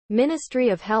Ministry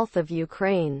of Health of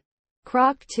Ukraine.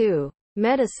 Krok 2.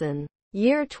 Medicine.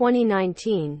 Year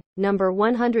 2019, number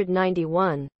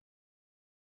 191.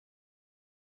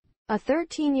 A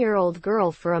 13-year-old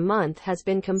girl for a month has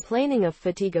been complaining of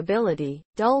fatigability,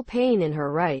 dull pain in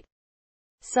her right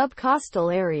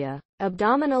subcostal area,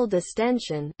 abdominal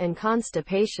distension, and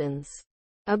constipations.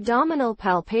 Abdominal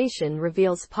palpation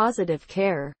reveals positive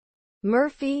Kehr,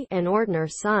 Murphy, and Ortner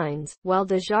signs, while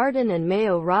Desjardins and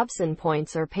Mayo-Robson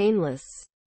points are painless.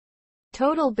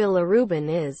 Total bilirubin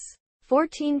is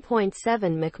 14.7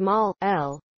 mcmol,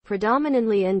 L,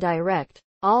 predominantly indirect,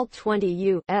 alt 20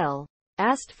 U, L,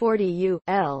 ast 40 U,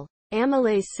 L,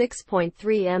 amylase 6.3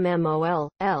 mmol,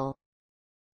 L.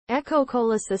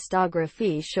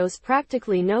 Echocholecystography shows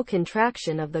practically no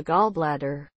contraction of the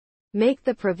gallbladder. Make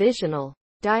the provisional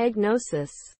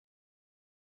diagnosis.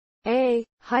 A.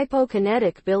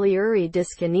 Hypokinetic biliary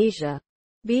dyskinesia.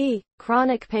 B.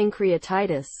 Chronic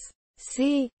pancreatitis.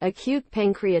 C. Acute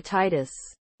pancreatitis.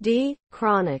 D.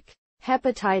 Chronic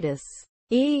hepatitis.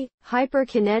 E.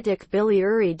 Hyperkinetic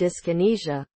biliary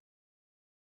dyskinesia.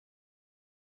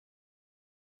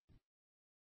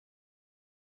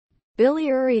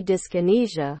 Biliary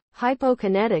dyskinesia,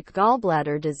 hypokinetic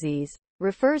gallbladder disease,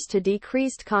 refers to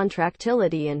decreased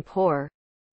contractility and poor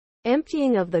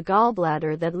emptying of the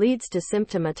gallbladder that leads to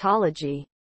symptomatology.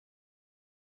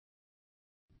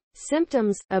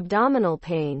 Symptoms: abdominal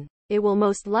pain. It will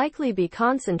most likely be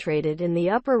concentrated in the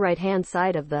upper right-hand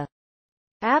side of the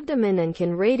abdomen and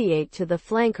can radiate to the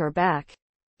flank or back.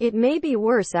 It may be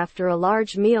worse after a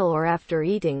large meal or after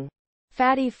eating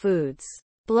fatty foods.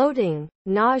 Bloating,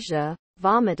 nausea,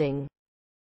 vomiting.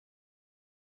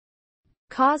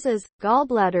 Causes: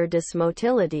 gallbladder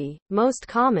dysmotility, most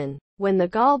common, when the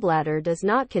gallbladder does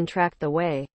not contract the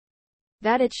way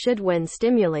that it should when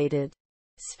stimulated.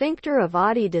 Sphincter of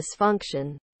Oddi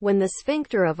dysfunction, when the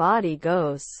sphincter of Oddi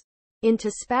goes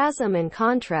into spasm and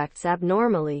contracts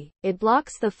abnormally, it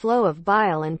blocks the flow of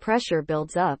bile and pressure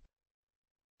builds up.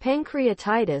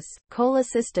 Pancreatitis,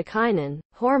 cholecystokinin,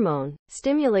 hormone,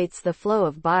 stimulates the flow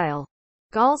of bile.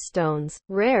 Gallstones,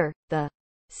 rare, the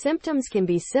symptoms can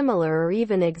be similar or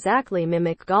even exactly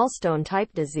mimic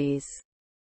gallstone-type disease.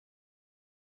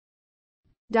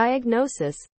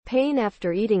 Diagnosis: pain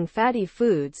after eating fatty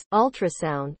foods,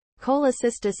 ultrasound,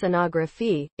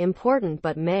 cholecystosonography, important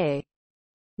but may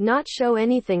not show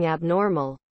anything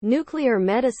abnormal. Nuclear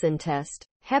medicine test,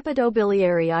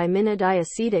 hepatobiliary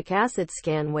immunodiacetic acid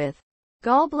scan with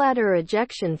gallbladder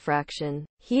ejection fraction,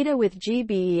 HEDA with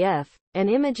GBEF, an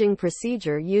imaging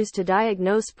procedure used to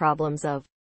diagnose problems of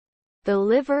the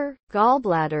liver,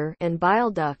 gallbladder, and bile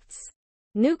ducts.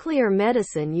 Nuclear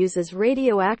medicine uses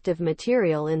radioactive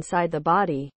material inside the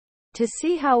body to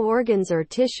see how organs or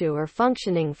tissue are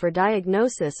functioning for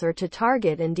diagnosis or to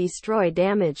target and destroy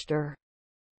damaged or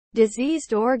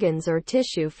diseased organs or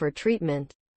tissue for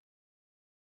treatment.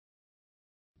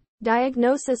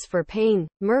 Diagnosis for pain: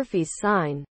 Murphy's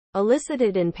sign,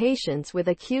 elicited in patients with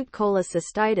acute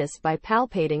cholecystitis by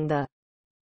palpating the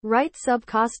right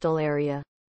subcostal area.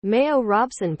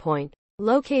 Mayo-Robson point,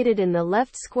 located in the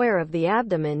left square of the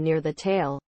abdomen near the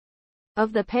tail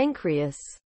of the pancreas.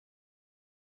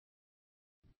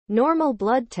 Normal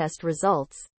blood test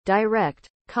results: direct,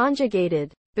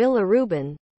 conjugated,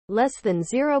 bilirubin, less than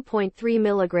 0.3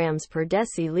 mg per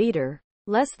deciliter,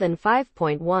 less than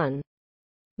 5.1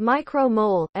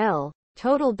 micromole, L,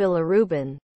 total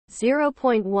bilirubin,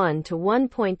 0.1 to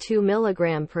 1.2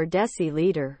 mg per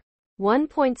deciliter,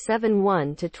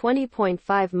 1.71 to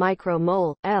 20.5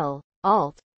 micromole, L,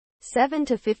 alt, 7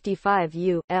 to 55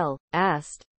 U, L,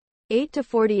 ast, 8 to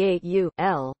 48 U,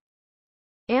 L.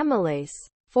 Amylase,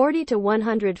 40 to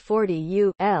 140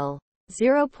 U, L,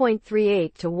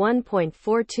 0.38 to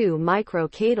 1.42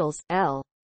 microcatals, L.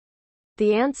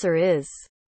 The answer is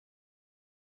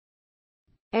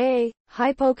A.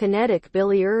 Hypokinetic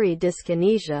biliary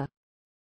dyskinesia.